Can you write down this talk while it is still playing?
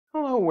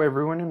Hello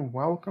everyone and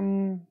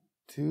welcome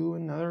to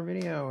another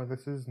video.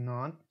 This is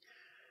not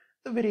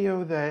the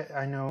video that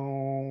I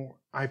know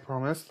I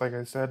promised, like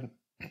I said,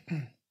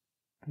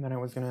 that I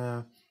was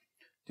gonna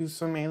do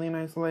some alien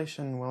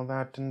isolation. Well,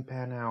 that didn't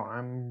pan out.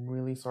 I'm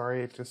really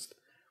sorry. It's just,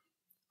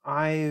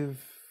 I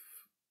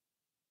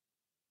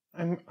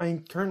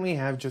currently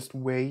have just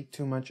way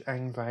too much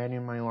anxiety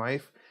in my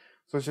life.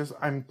 So it's just,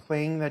 I'm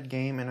playing that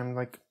game and I'm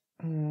like,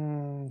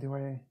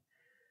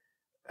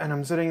 and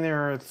I'm sitting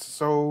there, it's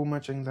so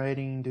much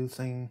anxiety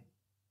inducing,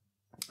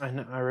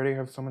 and I already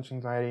have so much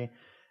anxiety,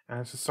 and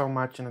it's just so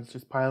much, and it's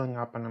just piling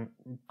up, and I'm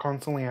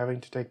constantly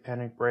having to take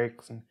panic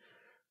breaks, and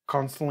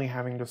constantly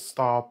having to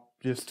stop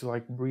just to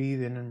like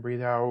breathe in and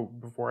breathe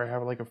out before I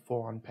have like a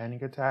full-on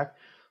panic attack.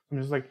 I'm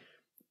just like,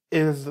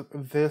 is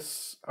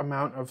this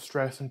amount of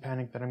stress and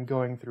panic that I'm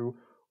going through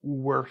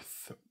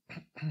worth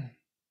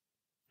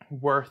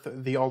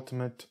the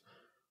ultimate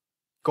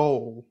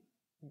goal?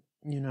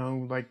 You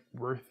know, like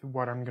worth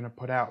what I'm gonna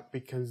put out?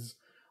 Because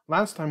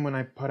last time when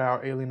I put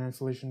out alien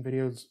isolation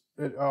videos,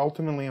 it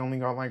ultimately only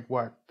got like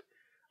what,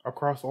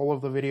 across all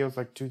of the videos,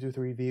 like 2 to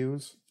 3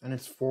 views, and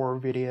it's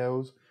 4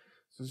 videos,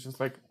 so it's just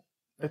like,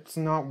 it's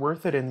not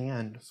worth it in the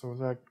end. So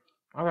it's like,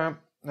 okay,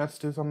 let's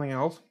do something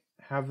else.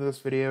 Have this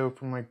video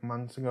from like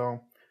months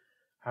ago,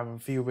 have a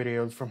few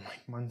videos from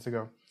like months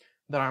ago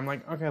that I'm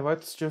like, okay,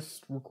 let's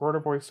just record a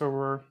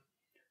voiceover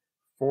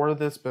for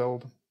this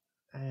build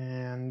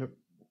and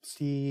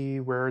see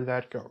where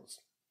that goes.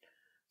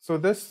 So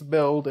this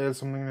build is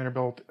something that I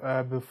built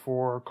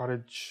before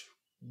Cottage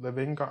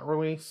Living got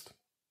released.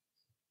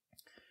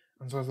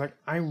 And so I was like,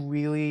 I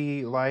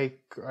really want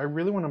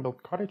to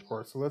build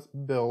cottagecore, so let's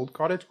build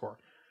cottagecore.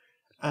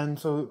 And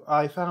so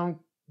I found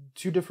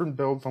 2 different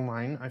builds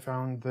online. I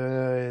found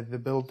the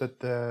build that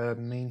the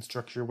main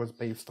structure was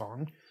based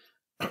on.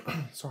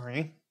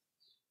 Sorry.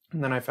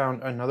 And then I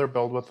found another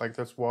build with like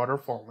this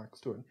waterfall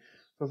next to it.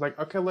 So I was like,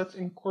 okay, let's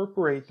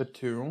incorporate the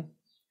 2.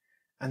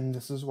 And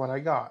this is what I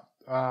got.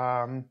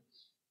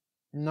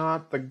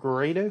 Not the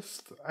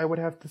greatest, I would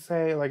have to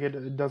say. Like,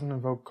 it doesn't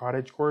evoke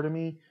cottagecore to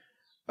me,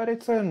 but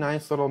it's a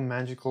nice little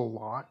magical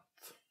lot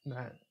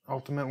that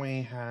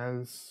ultimately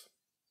has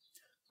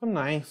some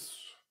nice,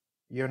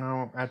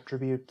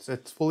 attributes.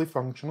 It's fully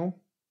functional.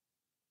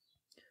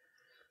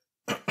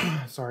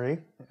 Sorry,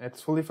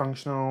 it's fully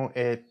functional.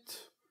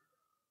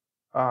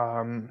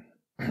 Wow,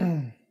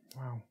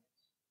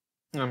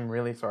 I'm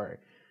really sorry.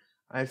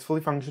 It's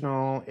fully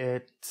functional.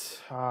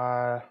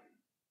 Well,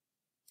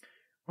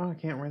 I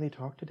can't really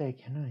talk today,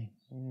 can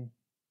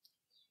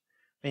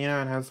I?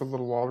 Yeah, it has a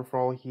little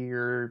waterfall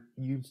here.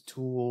 Use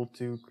tool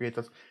to create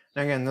this.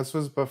 And again, this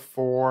was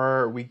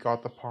before we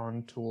got the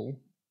pond tool.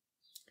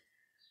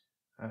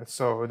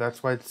 So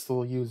that's why it's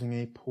still using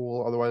a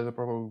pool. Otherwise, I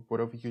probably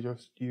would have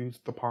just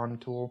used the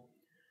pond tool.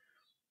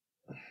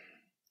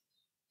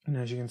 And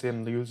as you can see,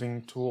 I'm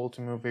using tool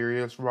to move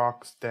various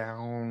rocks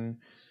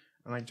down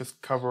and like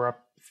just cover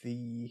up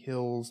the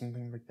hills and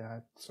things like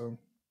that. So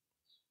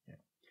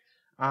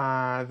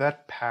yeah,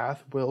 that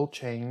path will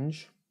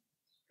change,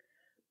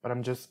 but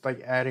I'm just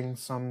like adding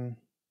some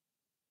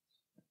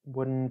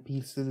wooden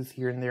pieces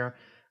here and there.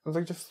 It's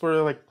like just sort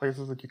of like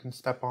places that you can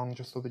step on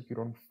just so that you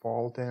don't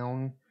fall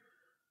down.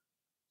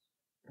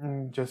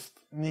 And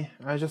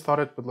I just thought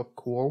it would look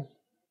cool,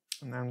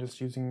 and I'm just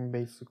using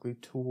basically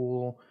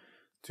tool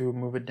to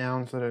move it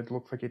down so that it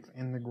looks like it's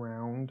in the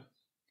ground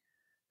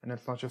and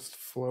it's not just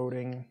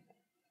floating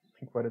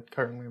like what it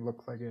currently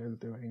looks like it is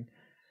doing.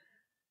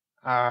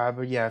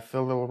 But yeah,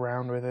 fiddled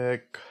around with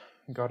it,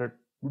 got it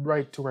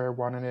right to where I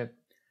wanted it.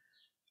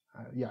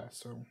 Yeah,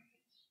 so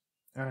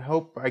I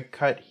hope I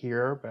cut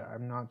here, but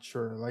I'm not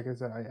sure. Like I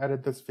said, I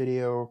edited this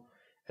video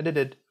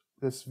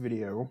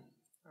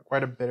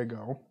quite a bit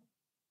ago,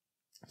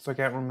 so I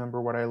can't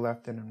remember what I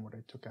left in and what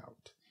I took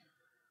out.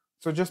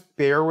 So just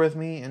bear with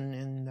me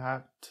in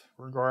that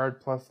regard.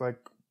 Plus,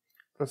 like,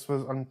 this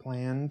was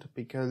unplanned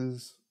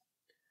because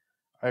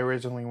I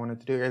originally wanted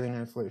to do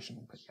alien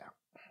isolation, but yeah.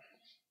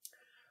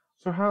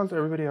 So how's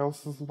everybody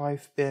else's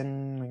life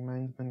been? Like,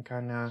 mine's been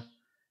kind of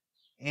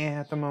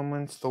at the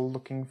moment, still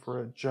looking for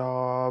a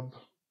job,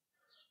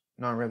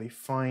 not really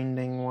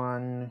finding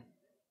one.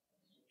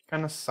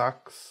 Kind of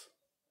sucks,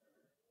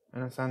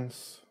 in a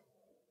sense,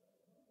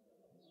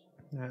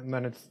 and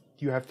then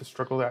you have to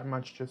struggle that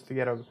much just to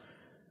get a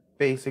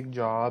basic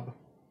job.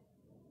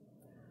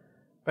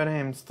 But I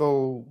am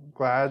still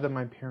glad that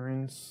my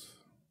parents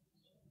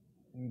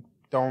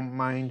don't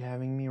mind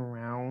having me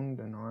around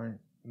and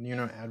aren't,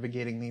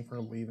 advocating me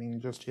for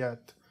leaving just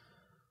yet.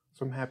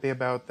 So I'm happy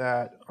about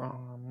that. But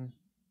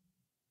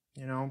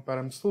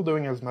I'm still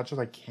doing as much as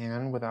I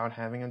can without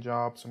having a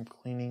job. So I'm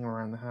cleaning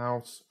around the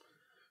house,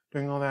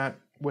 doing all that.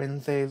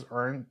 Wednesdays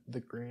aren't the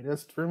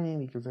greatest for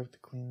me because I have to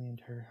clean the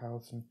entire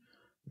house and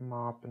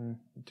mop and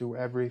do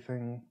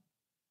everything.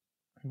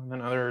 And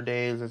then other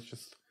days it's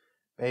just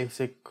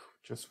basic,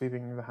 just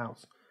sweeping the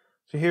house.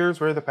 So here's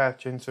where the path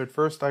changed. So at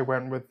first I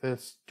went with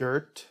this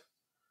dirt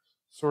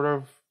sort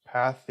of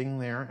path thing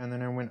there, and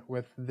then I went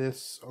with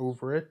this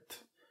over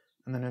it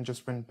and then I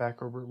just went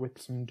back over it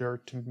with some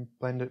dirt to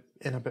blend it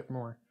in a bit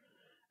more.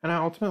 And I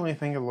ultimately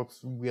think it looks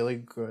really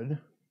good.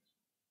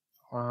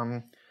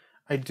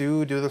 I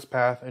do this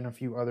path in a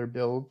few other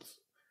builds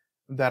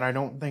that I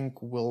don't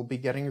think will be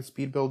getting a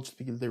speed build just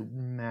because they're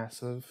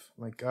massive.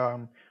 Like,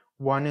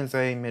 one is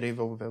a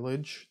medieval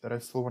village that I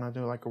still want to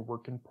do like a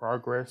work in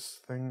progress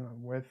thing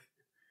with.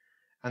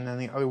 And then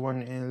the other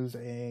one is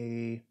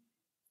a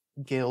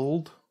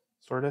guild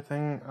sort of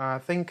thing.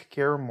 Think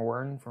Kaer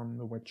Morhen from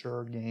the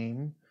Witcher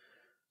game.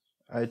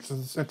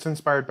 It's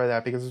inspired by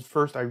that because at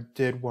first I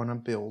did want to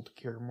build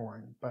Kaer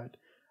Morhen, but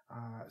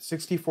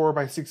 64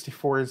 by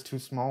 64 is too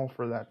small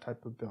for that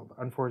type of build,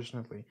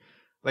 unfortunately.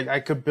 Like,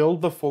 I could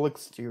build the full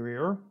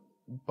exterior,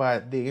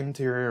 but the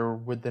interior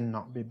would then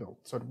not be built,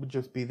 so it would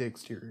just be the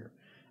exterior.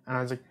 And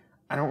I was like,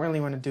 I don't really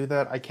want to do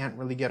that. I can't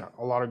really get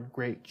a lot of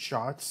great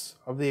shots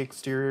of the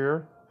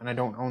exterior, and I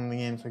don't own the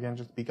game, so I can't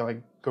just be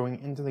like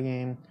going into the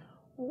game,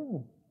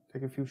 ooh,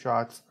 take a few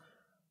shots.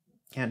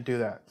 Can't do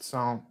that.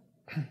 So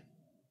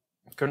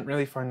couldn't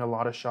really find a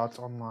lot of shots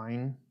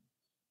online,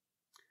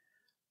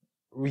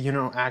 you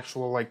know,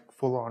 actual like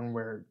full on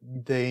where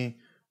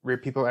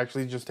people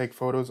actually just take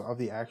photos of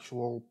the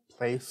actual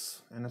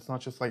place and it's not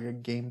just like a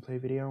gameplay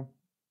video.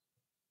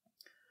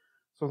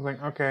 So I was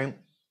like, okay,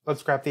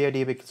 let's scrap the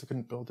idea because I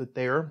couldn't build it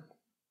there.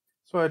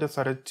 So I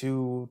decided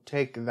to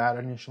take that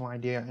initial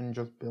idea and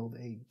just build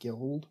a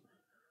guild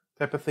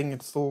type of thing.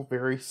 It's still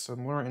very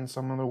similar in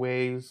some of the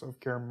ways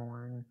of Kaer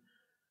Morhen,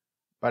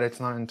 but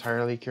it's not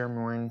entirely Kaer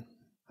Morhen.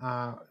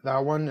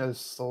 That one is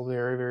still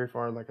very, very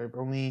far. Like,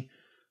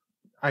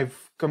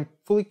 I've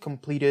fully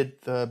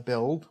completed the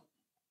build,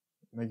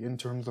 like in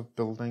terms of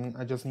building.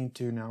 I just need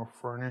to now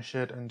furnish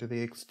it and do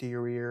the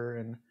exterior,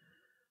 and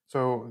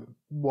so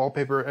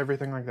wallpaper,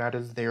 everything like that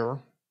is there.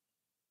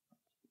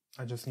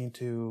 I just need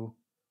to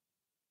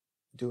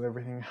do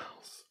everything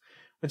else,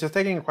 which is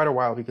taking quite a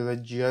while because I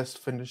just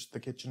finished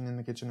the kitchen, and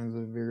the kitchen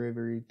is very,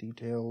 very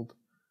detailed.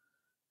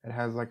 It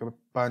has like a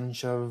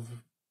bunch of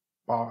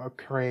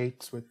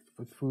crates with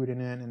food in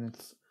it, and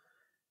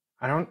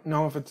I don't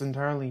know if it's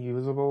entirely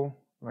usable.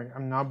 Like,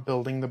 I'm not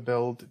building the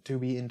build to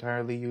be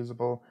entirely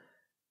usable,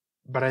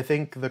 but I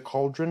think the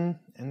cauldron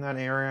in that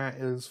area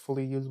is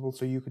fully usable,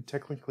 so you could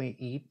technically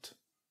eat.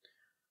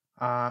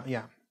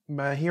 Yeah,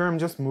 but here I'm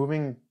just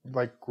moving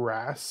like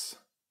grass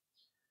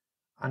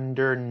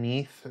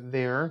underneath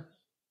there,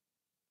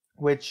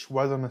 which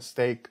was a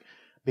mistake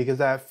because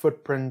that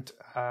footprint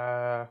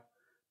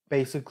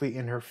basically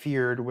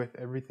interfered with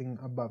everything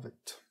above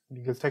it,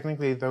 because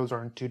technically those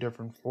aren't two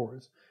different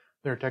floors.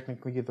 They're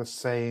technically the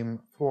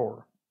same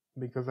floor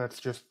because that's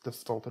just the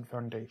stilted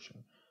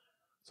foundation.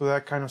 So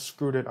that kind of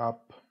screwed it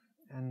up,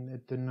 and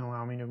it didn't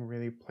allow me to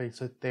really place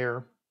it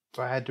there.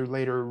 So I had to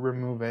later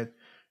remove it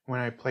when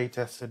I play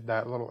tested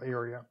that little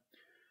area.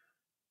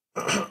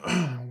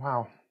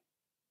 Wow.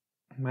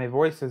 My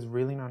voice is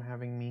really not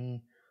having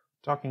me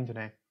talking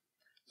today.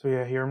 So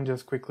yeah, here I'm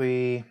just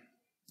quickly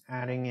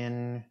adding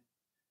in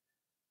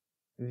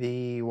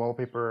the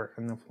wallpaper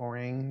and the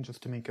flooring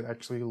just to make it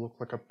actually look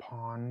like a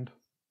pond.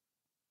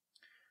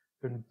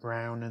 And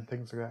brown and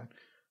things like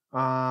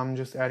that.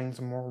 Just adding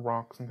some more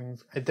rocks and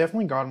things. I've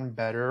definitely gotten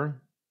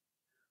better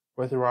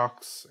with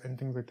rocks and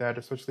things like that,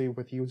 especially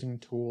with using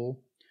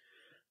tool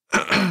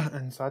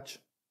and such.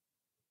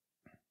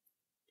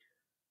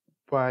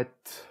 But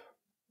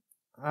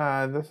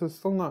this is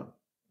still not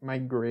my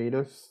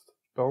greatest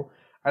build.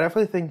 I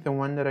definitely think the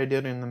one that I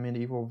did in the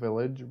medieval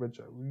village, which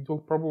you'll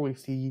probably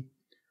see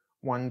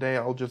one day,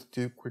 I'll just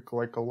do quick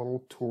like a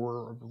little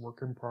tour of the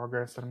work in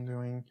progress that I'm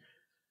doing.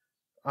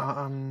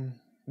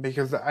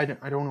 Because I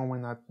don't know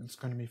when that's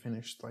going to be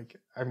finished. Like,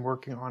 I'm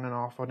working on and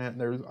off on it.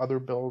 There's other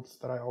builds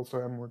that I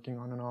also am working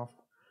on and off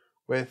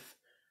with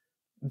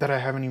that I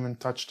haven't even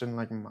touched in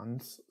like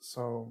months.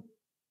 So,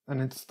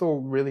 and it's still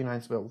really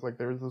nice builds. Like,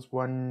 there's this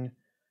one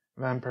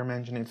vampire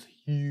mansion. It's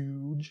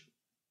huge.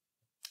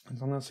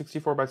 It's on a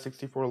 64 by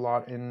 64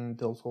 lot in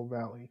Dillsole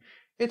Valley.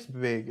 It's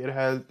big. It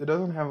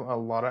doesn't have a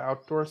lot of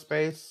outdoor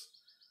space,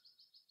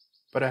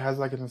 but it has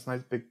like this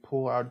nice big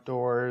pool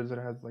outdoors. It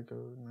has like a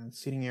nice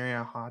seating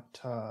area, a hot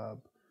tub.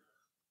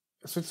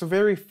 So it's a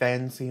very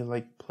fancy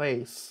like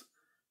place,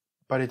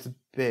 but it's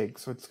big.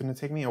 So it's gonna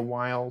take me a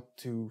while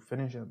to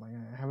finish it. Like,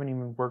 I haven't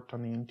even worked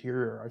on the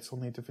interior. I still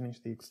need to finish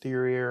the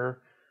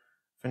exterior,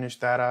 finish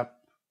that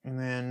up, and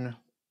then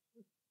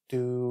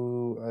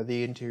do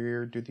the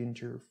interior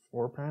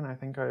floor plan. I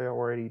think I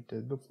already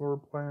did the floor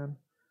plan.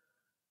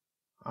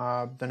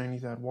 Then I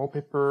need to add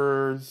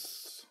wallpaper,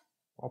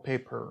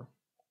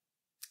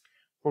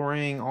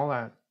 flooring, all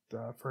that,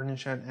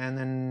 furnish it, and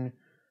then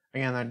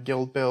again that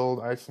guild build.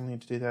 I still need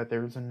to do that.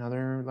 There's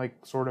another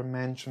like sort of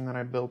mansion that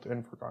I built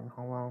in Forgotten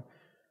Hollow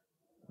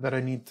that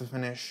I need to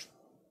finish.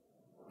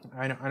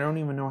 I don't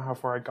even know how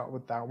far I got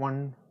with that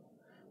one,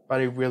 but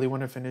I really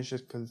want to finish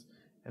it because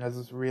it has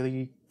this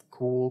really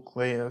cool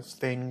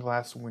stained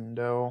glass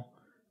window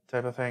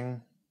type of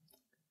thing.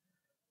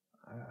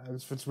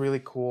 It's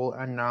really cool,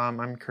 and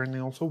I'm currently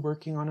also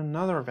working on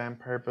another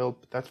vampire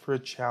build, but that's for a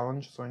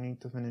challenge, so I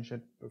need to finish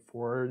it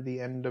before the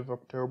end of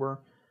October.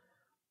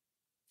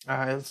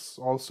 It's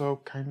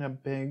also kind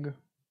of big,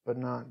 but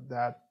not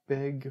that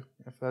big,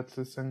 if that's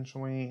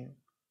essentially...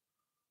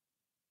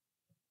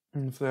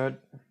 If that...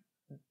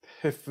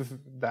 If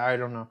that, I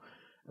don't know.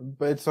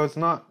 But so it's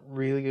not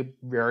really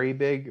very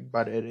big,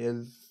 but it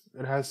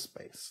has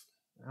space.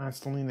 And I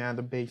still need to add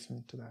the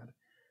basement to that.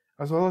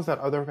 As well as that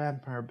other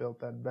vampire build,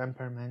 that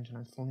vampire mansion.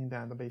 I still need to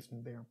add the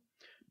basement there.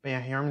 But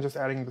yeah, here I'm just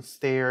adding the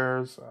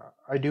stairs.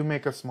 I do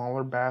make a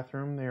smaller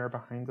bathroom there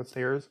behind the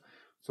stairs.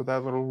 So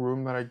that little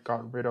room that I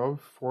got rid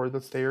of for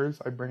the stairs,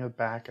 I bring it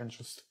back and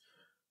just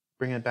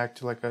bring it back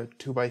to like a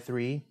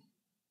 2x3.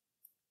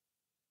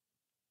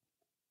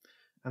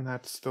 And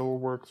that still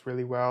works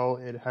really well.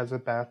 It has a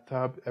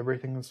bathtub.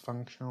 Everything is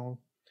functional.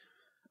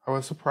 I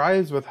was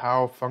surprised with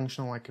how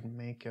functional I could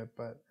make it,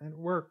 but it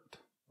worked.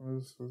 I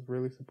was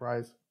really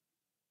surprised.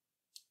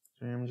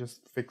 So I'm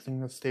just fixing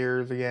the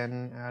stairs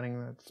again,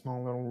 adding that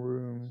small little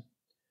room.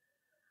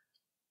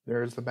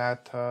 There's the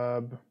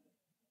bathtub,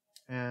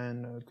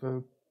 and it's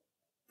a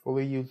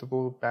fully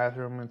usable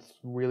bathroom. It's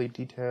really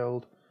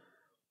detailed.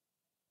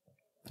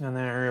 And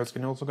then there's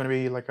also going to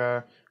be like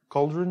a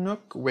cauldron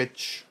nook,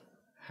 which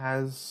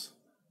is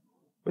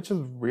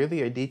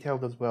really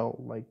detailed as well.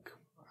 Like,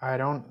 I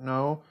don't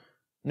know.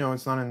 No,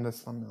 it's not in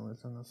this thumbnail.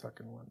 It's in the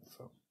second one.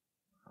 So,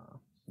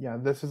 yeah,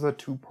 this is a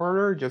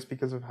two-parter just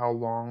because of how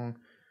long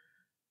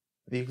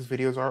these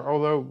videos are.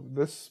 Although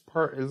this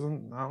part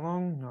isn't that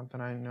long. Not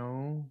that I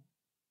know.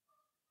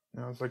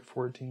 No, it's like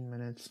 14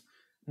 minutes.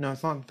 No,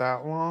 it's not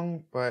that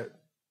long, but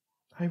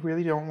I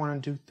really don't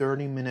want to do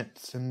 30-minute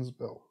Sims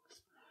builds.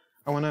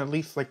 I want to at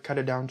least like cut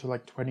it down to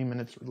like 20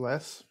 minutes or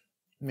less.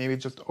 Maybe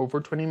just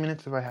over 20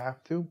 minutes if I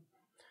have to.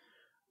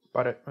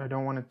 But I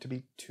don't want it to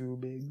be too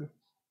big.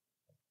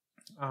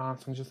 So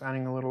I'm just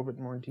adding a little bit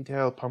more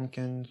detail.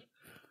 Pumpkins.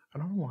 I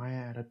don't know why I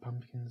added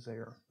pumpkins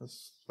there.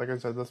 This, like I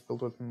said, this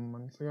build was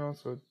months ago,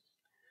 so it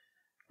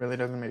really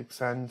doesn't make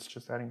sense.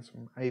 Just adding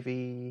some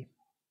ivy.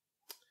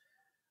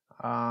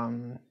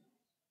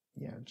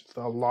 Yeah, just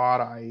a lot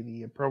of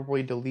ivy. It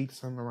probably deletes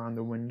some around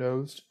the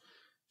windows,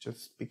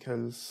 just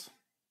because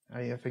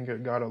I think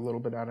it got a little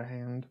bit out of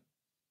hand.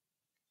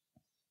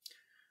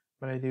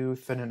 But I do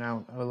thin it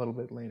out a little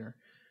bit later.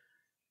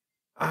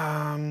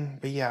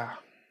 But yeah.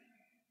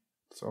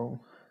 So,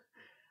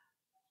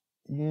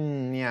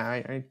 yeah,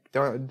 I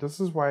don't,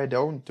 this is why I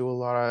don't do a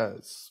lot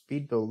of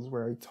speed builds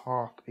where I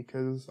talk,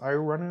 because I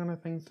run out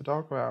of things to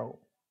talk about.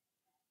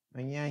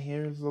 And yeah,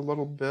 here's a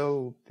little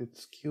build.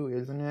 It's cute,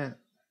 isn't it?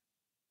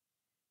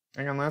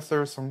 Like, unless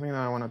there's something that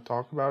I want to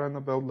talk about in the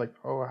build, like,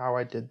 oh, how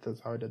I did this,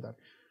 how I did that.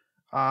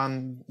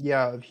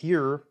 Yeah,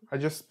 here, I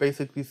just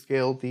basically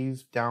scaled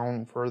these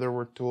down further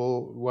with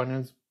tool. One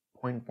is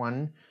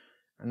 0.1,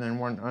 and then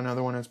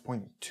another one is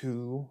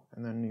 0.2,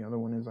 and then the other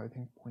one is, I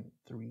think,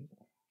 0.3.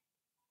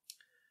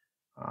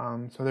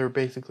 So they're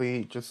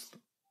basically just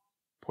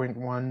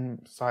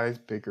 0.1 size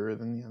bigger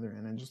than the other,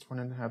 and I just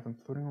wanted to have them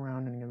floating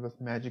around and give this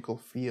magical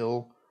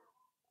feel.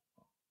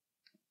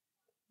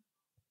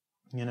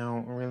 You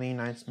know, a really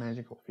nice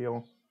magical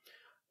feel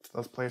to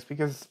this place,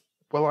 because,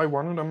 well, I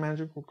wanted a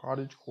magical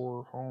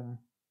cottagecore home,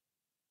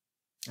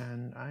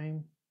 and I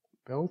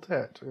built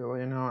it.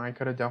 You know, I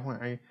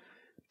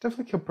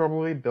definitely could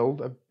probably build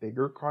a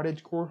bigger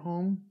cottagecore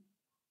home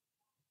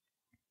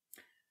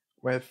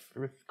with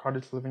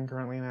cottage living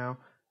currently now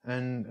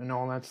and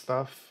all that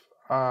stuff.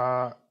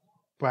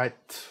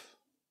 But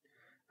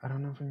I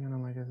don't know if I'm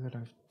gonna, like I said, I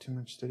have too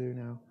much to do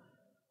now.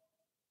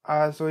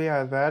 So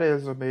yeah, that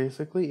is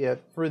basically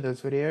it for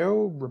this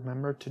video.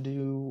 Remember to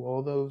do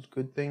all those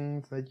good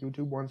things that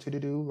YouTube wants you to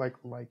do, like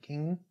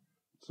liking,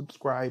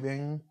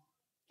 subscribing,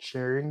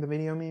 sharing the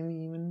video, maybe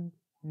even.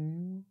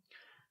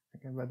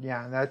 Okay, but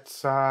yeah,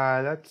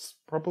 that's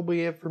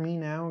probably it for me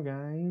now,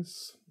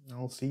 guys.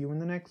 I'll see you in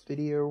the next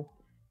video.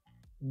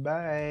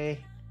 Bye.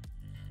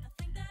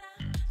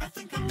 I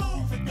think I'm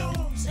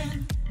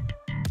overdosing.